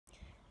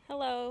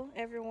Hello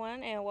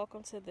everyone, and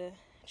welcome to the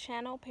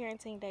channel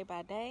Parenting Day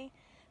by Day.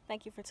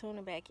 Thank you for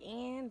tuning back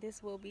in.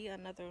 This will be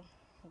another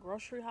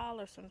grocery haul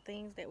or some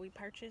things that we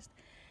purchased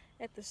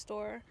at the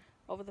store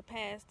over the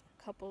past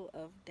couple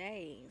of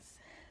days.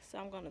 So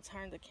I'm going to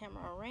turn the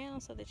camera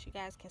around so that you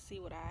guys can see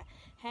what I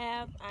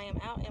have. I am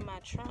out in my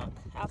trunk,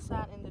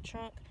 outside in the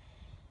trunk,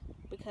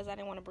 because I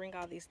didn't want to bring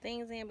all these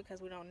things in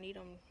because we don't need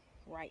them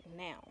right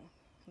now.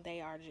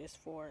 They are just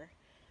for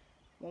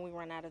when we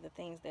run out of the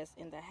things that's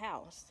in the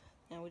house,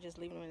 and we just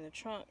leave them in the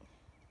trunk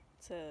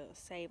to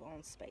save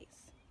on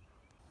space.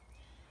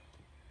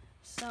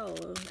 So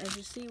as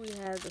you see, we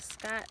have the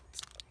Scott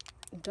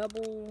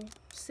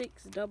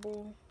six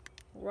double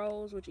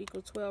rolls, which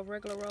equal 12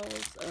 regular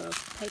rolls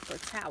of paper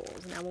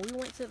towels. Now when we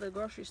went to the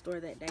grocery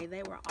store that day,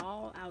 they were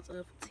all out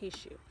of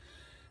tissue,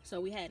 so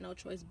we had no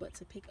choice but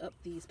to pick up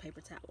these paper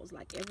towels.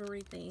 Like,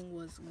 everything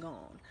was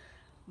gone.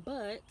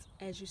 But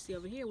as you see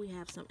over here, we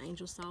have some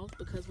Angel Soft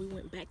because we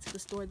went back to the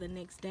store the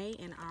next day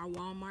and our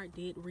Walmart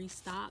did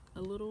restock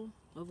a little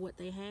of what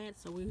they had,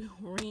 so we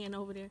ran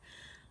over there.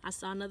 I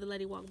saw another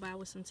lady walk by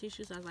with some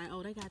tissues. I was like,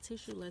 oh, they got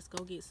tissue, let's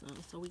go get some.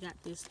 So we got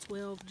this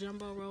 12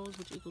 jumbo rolls,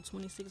 which equal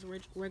 26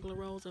 regular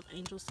rolls of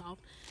Angel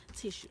Soft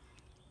tissue.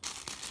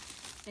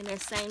 And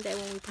that same day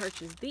when we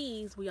purchased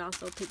these, we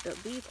also picked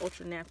up these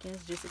Ultra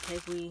napkins just in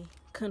case we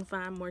couldn't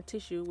find more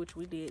tissue, which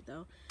we did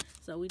though.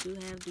 So we do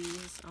have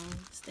these on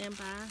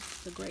standby.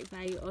 The Great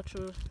Value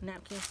Ultra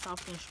napkins,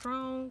 soft and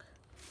strong.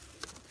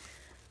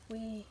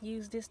 We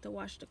use this to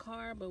wash the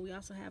car, but we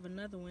also have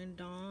another one,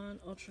 Dawn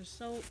Ultra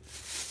Soap.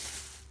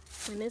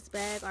 In this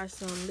bag are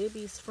some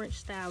Libby's French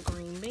style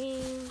green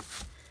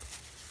beans.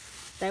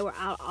 They were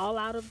all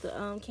out of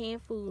the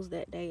canned foods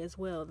that day as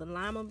well. The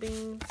lima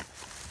beans.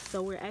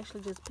 So we're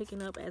actually just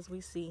picking up as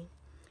we see.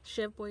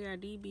 Chef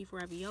Boyardee beef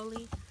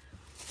ravioli.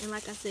 And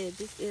like I said,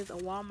 this is a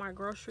Walmart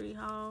grocery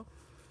haul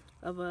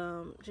of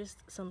just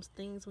some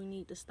things we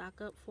need to stock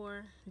up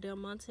for. Del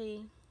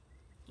Monte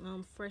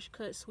fresh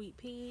cut sweet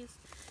peas.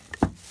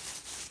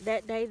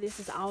 That day, this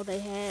is all they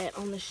had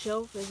on the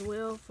shelf as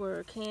well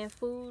for canned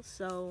foods,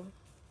 so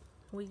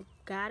we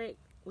got it.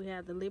 We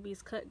have the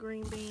Libby's cut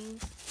green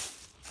beans.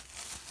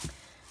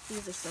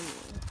 These are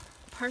some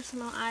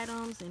personal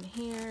items in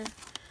here.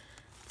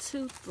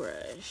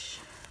 Toothbrush,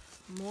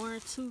 more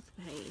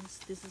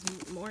toothpaste. This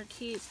is more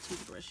kids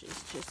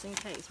toothbrushes just in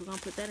case. We're gonna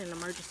put that in an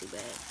emergency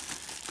bag.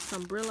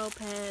 Some Brillo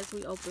pads.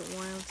 We opened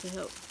one to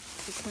help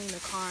to clean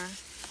the car,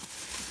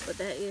 but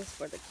that is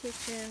for the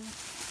kitchen.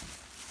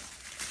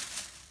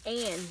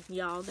 And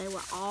y'all, they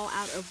were all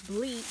out of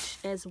bleach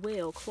as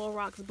well.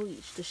 Clorox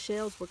bleach. The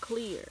shelves were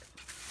cleared,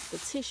 the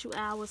tissue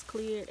aisle was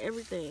cleared,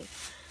 everything.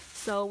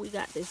 So we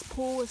got this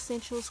Pool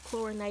Essentials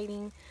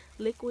chlorinating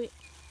liquid.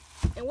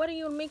 And what do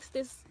you mix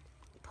this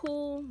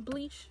pool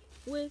bleach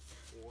with?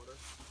 Water.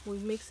 We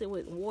mix it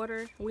with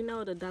water. We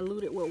know to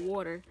dilute it with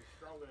water.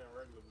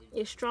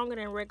 It's stronger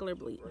than regular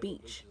bleach.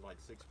 Bleach. Like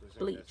 6%,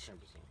 bleach. 10%.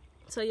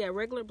 So yeah,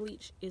 regular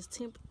bleach is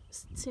 10%.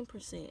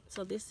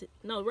 So this is,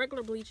 no,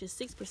 regular bleach is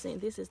 6%.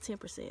 This is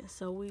 10%.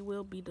 So we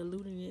will be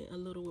diluting it a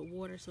little with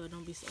water so it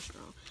don't be so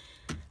strong.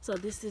 So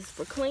this is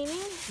for cleaning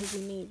if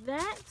you need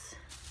that.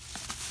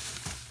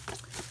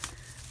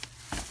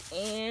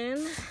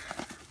 And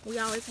we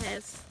always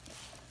have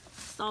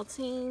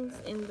saltines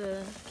in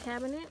the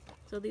cabinet.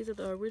 So these are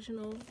the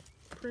original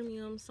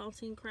premium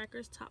saltine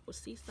crackers topped with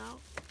sea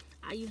salt.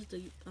 I used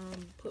to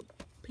put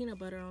peanut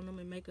butter on them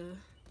and make a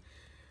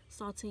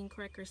saltine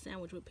cracker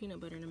sandwich with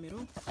peanut butter in the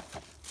middle.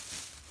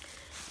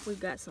 We've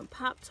got some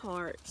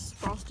Pop-Tarts,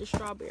 frosted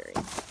strawberry.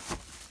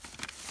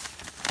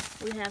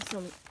 We have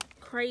some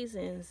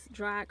Craisins,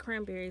 dried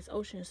cranberries,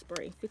 ocean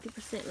spray,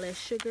 50% less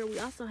sugar. We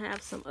also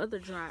have some other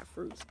dried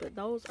fruits, but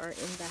those are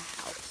in the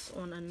house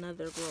on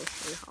another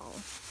grocery haul.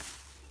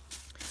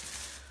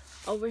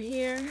 Over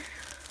here,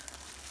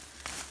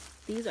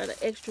 these are the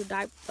extra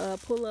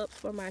pull-ups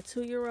for my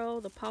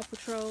 2-year-old, the Paw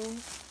Patrol.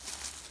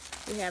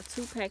 We have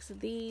 2 packs of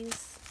these,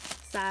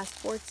 size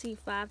 4T,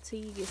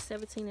 5T. You get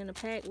 17 in a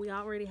pack. We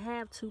already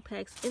have 2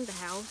 packs in the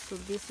house, so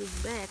this is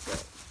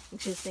backup,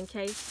 just in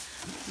case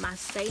my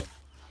state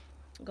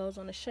goes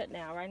on a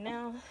shutdown. Right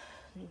now,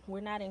 we're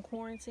not in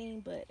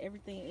quarantine, but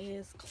everything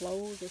is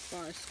closed as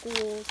far as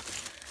schools.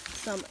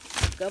 Some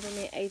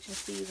government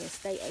agencies and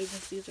state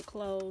agencies are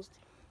closed.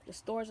 The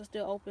stores are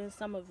still open.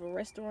 Some of the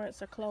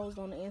restaurants are closed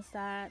on the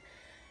inside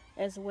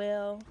as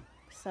well.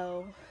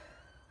 So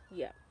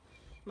yeah,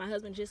 my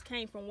husband just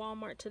came from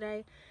Walmart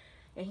today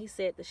and he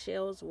said the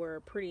shelves were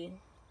pretty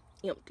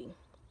empty.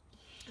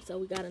 So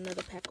we got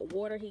another pack of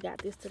water. He got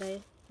this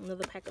today.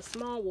 Another pack of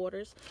small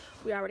waters.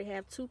 We already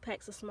have 2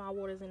 packs of small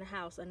waters in the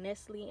house, a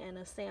Nestle and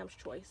a Sam's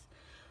Choice.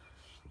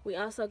 We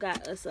also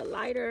got us a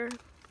lighter,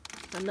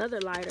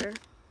 another lighter.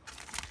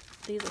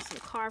 These are some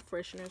car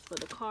fresheners for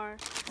the car.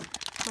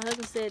 My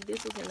husband said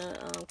this was in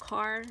the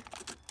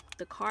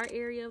car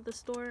area of the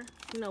store,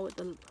 you know, with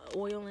the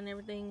oil and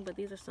everything. But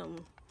these are some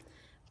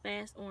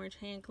Fast Orange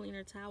hand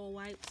cleaner towel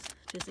wipes,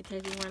 just in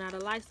case we run out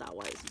of Lysol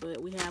wipes. But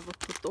we have a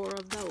plethora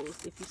of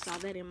those, if you saw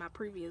that in my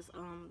previous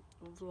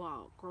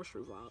vlog,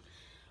 grocery vlog.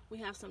 We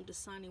have some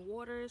Dasani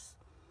waters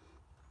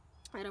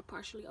that are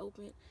partially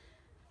open.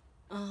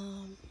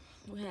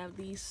 We have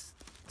these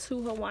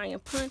 2 Hawaiian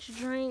punch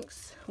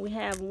drinks. We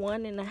have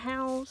one in the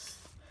house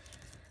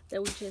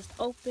that we just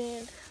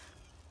opened.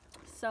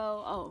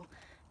 So,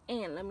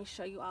 and let me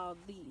show you all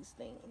these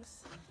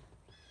things.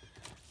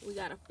 We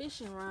got a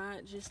fishing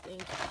rod just in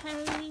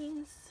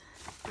case.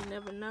 You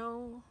never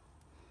know.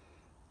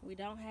 We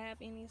don't have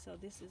any, so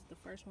this is the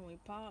first one we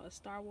bought, a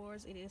Star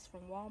Wars. It is from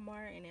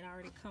Walmart, and it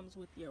already comes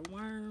with your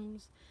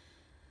worms.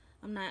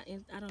 I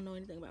don't know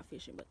anything about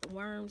fishing, but the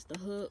worms, the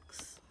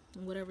hooks,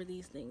 and whatever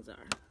these things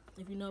are.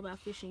 If you know about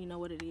fishing, you know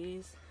what it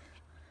is.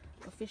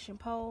 A fishing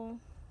pole,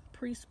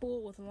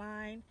 pre-spooled with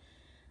line,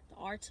 the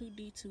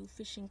R2-D2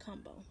 fishing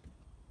combo.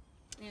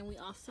 And we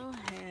also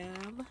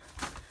have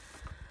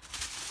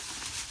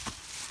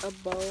a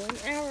bow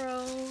and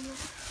arrow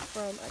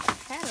from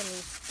Academy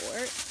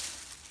Sport.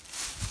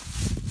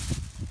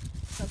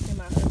 Something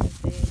my husband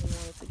said he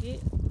wanted to get.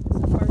 It's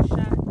a first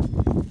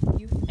shot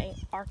youth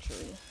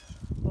archery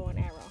bow and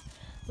arrow.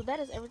 So that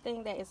is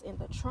everything that is in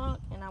the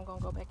trunk, and I'm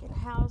gonna go back in the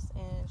house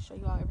and show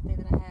you all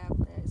everything that I have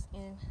that is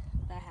in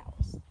the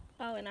house.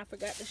 Oh, and I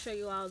forgot to show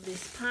you all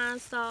this Pine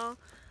Sol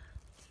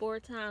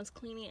 4x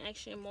cleaning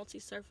action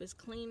multi-surface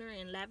cleaner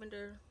in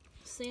lavender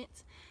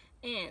scent.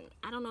 And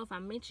I don't know if I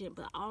mentioned,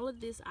 but all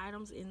of these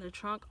items in the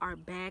trunk are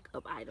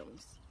backup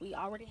items. We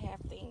already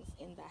have things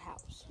in the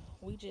house.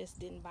 We just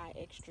didn't buy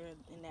extra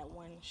in that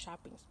one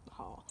shopping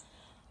haul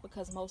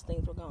because most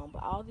things were gone.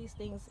 But all these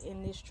things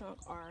in this trunk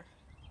are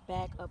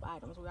backup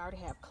items. We already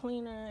have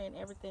cleaner and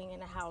everything in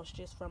the house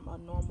just from a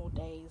normal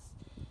day's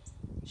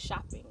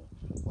shopping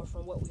or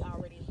from what we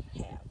already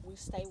have. We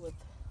stay with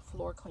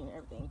floor cleaner,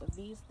 everything. But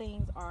these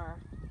things are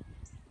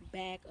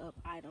backup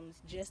items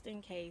just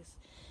in case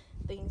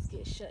things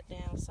get shut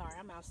down. Sorry,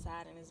 I'm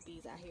outside and there's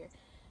bees out here.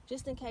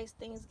 Just in case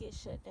things get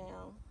shut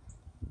down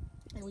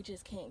and we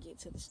just can't get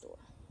to the store.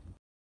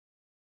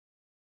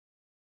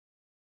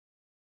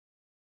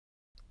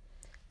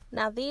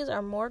 Now these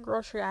are more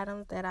grocery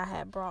items that I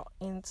had brought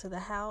into the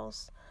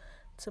house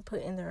to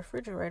put in the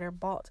refrigerator,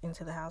 bought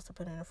into the house to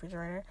put in the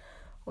refrigerator.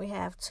 We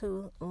have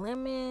 2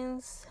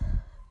 lemons,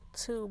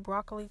 2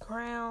 broccoli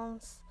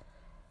crowns,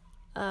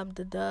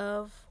 the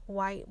Dove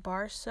white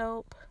bar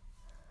soap,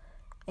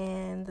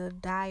 and the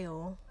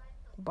Dial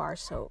bar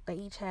soap. They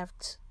each have,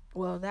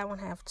 well, that one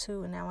have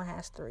 2 and that one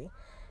has 3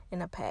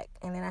 in a pack.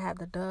 And then I have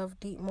the Dove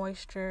Deep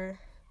Moisture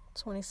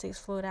 26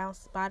 fluid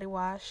ounce body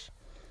wash.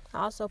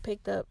 I also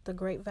picked up the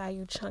Great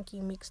Value Chunky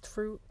Mixed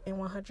Fruit and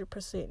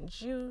 100%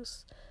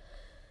 Juice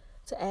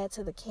to add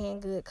to the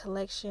canned good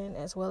collection,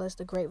 as well as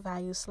the Great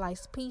Value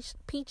Sliced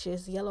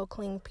Peaches, Yellow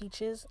Clean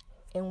Peaches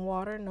in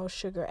water, no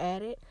sugar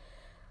added.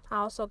 I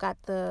also got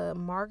the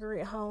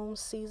Margaret Holmes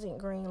Seasoned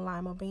Green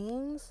Lima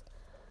Beans,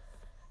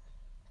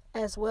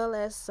 as well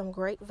as some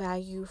Great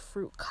Value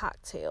Fruit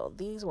Cocktail.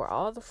 These were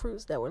all the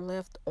fruits that were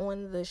left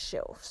on the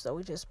shelf, so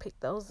we just picked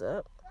those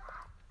up.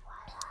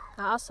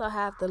 I also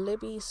have the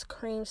Libby's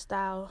Cream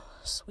Style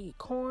Sweet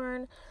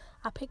Corn.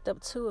 I picked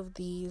up 2 of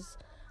these,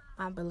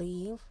 I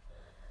believe,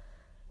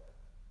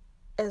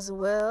 as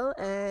well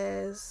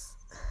as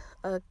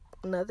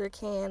another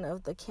can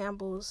of the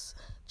Campbell's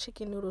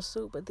chicken noodle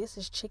soup, but this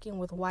is chicken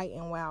with white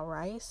and wild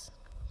rice.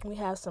 We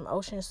have some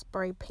Ocean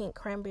Spray Pink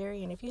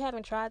Cranberry, and if you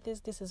haven't tried this,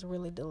 this is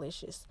really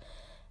delicious.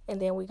 And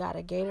then we got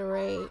a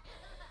Gatorade,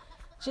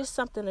 just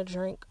something to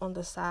drink on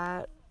the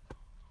side.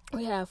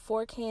 We have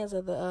 4 cans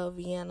of the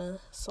Vienna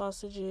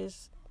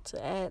sausages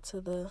to add to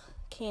the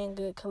canned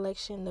good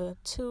collection. The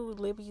 2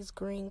 Libby's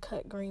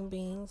cut green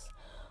beans,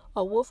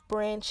 a Wolf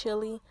brand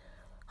chili,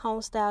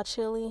 home style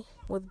chili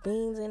with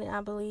beans in it,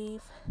 I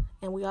believe.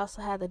 And we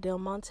also have the Del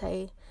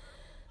Monte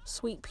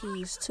sweet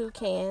peas, 2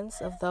 cans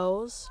of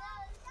those.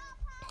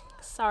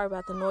 Sorry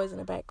about the noise in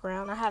the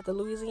background. I have the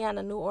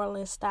Louisiana New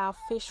Orleans style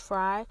fish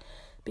fry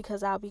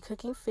because I'll be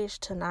cooking fish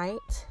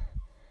tonight.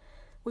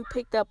 We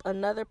picked up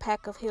another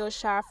pack of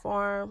Hillshire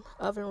Farm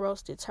oven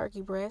roasted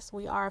turkey breast.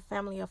 We are a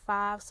family of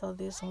 5, so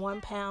this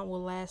 1 pound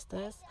will last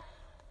us.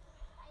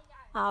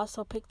 I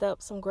also picked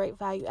up some Great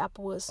Value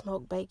Applewood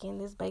smoked bacon.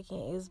 This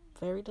bacon is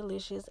very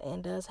delicious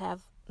and does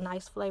have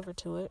nice flavor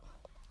to it.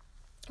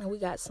 And we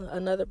got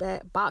another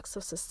box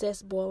of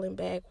Success boiling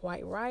bag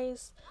white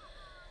rice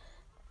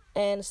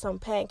and some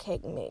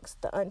pancake mix,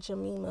 the Aunt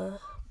Jemima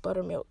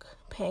buttermilk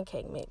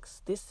pancake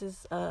mix. This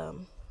is a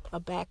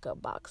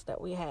backup box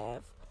that we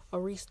have, a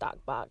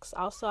restock box.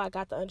 Also, I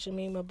got the Aunt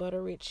Jemima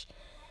Butterrich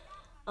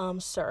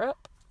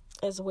syrup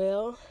as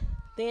well.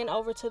 Then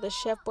over to the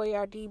Chef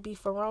Boyardee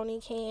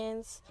beefaroni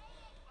cans.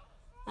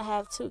 I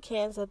have 2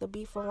 cans of the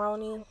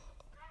beefaroni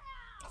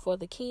for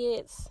the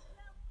kids.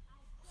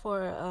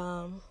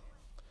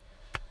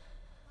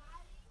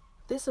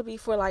 This will be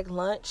for like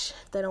lunch.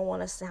 They don't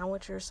want a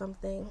sandwich or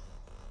something.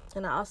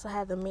 And I also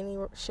have the mini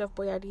Chef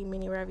Boyardee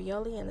mini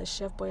ravioli and the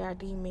Chef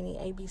Boyardee mini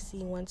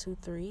ABC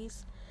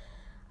 1-2-3s.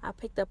 I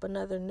picked up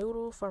another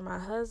noodle for my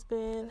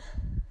husband.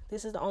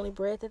 This is the only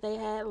bread that they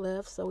had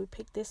left, so we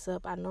picked this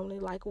up. I normally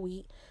like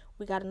wheat.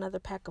 We got another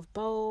pack of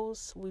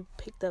bowls. We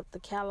picked up the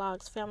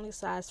Kellogg's Family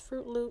Size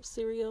Fruit Loop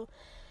cereal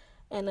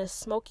and a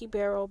Smoky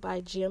Barrel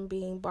by Jim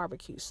Beam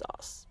barbecue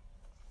sauce.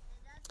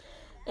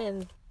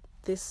 And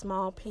this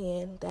small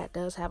pen that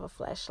does have a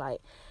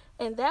flashlight.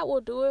 And that will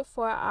do it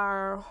for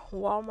our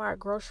Walmart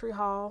grocery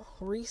haul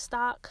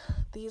restock.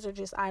 These are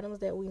just items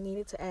that we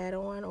needed to add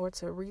on or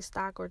to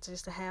restock or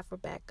just to have for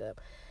backup.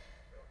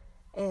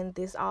 And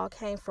this all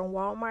came from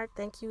Walmart.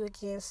 Thank you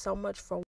again so much for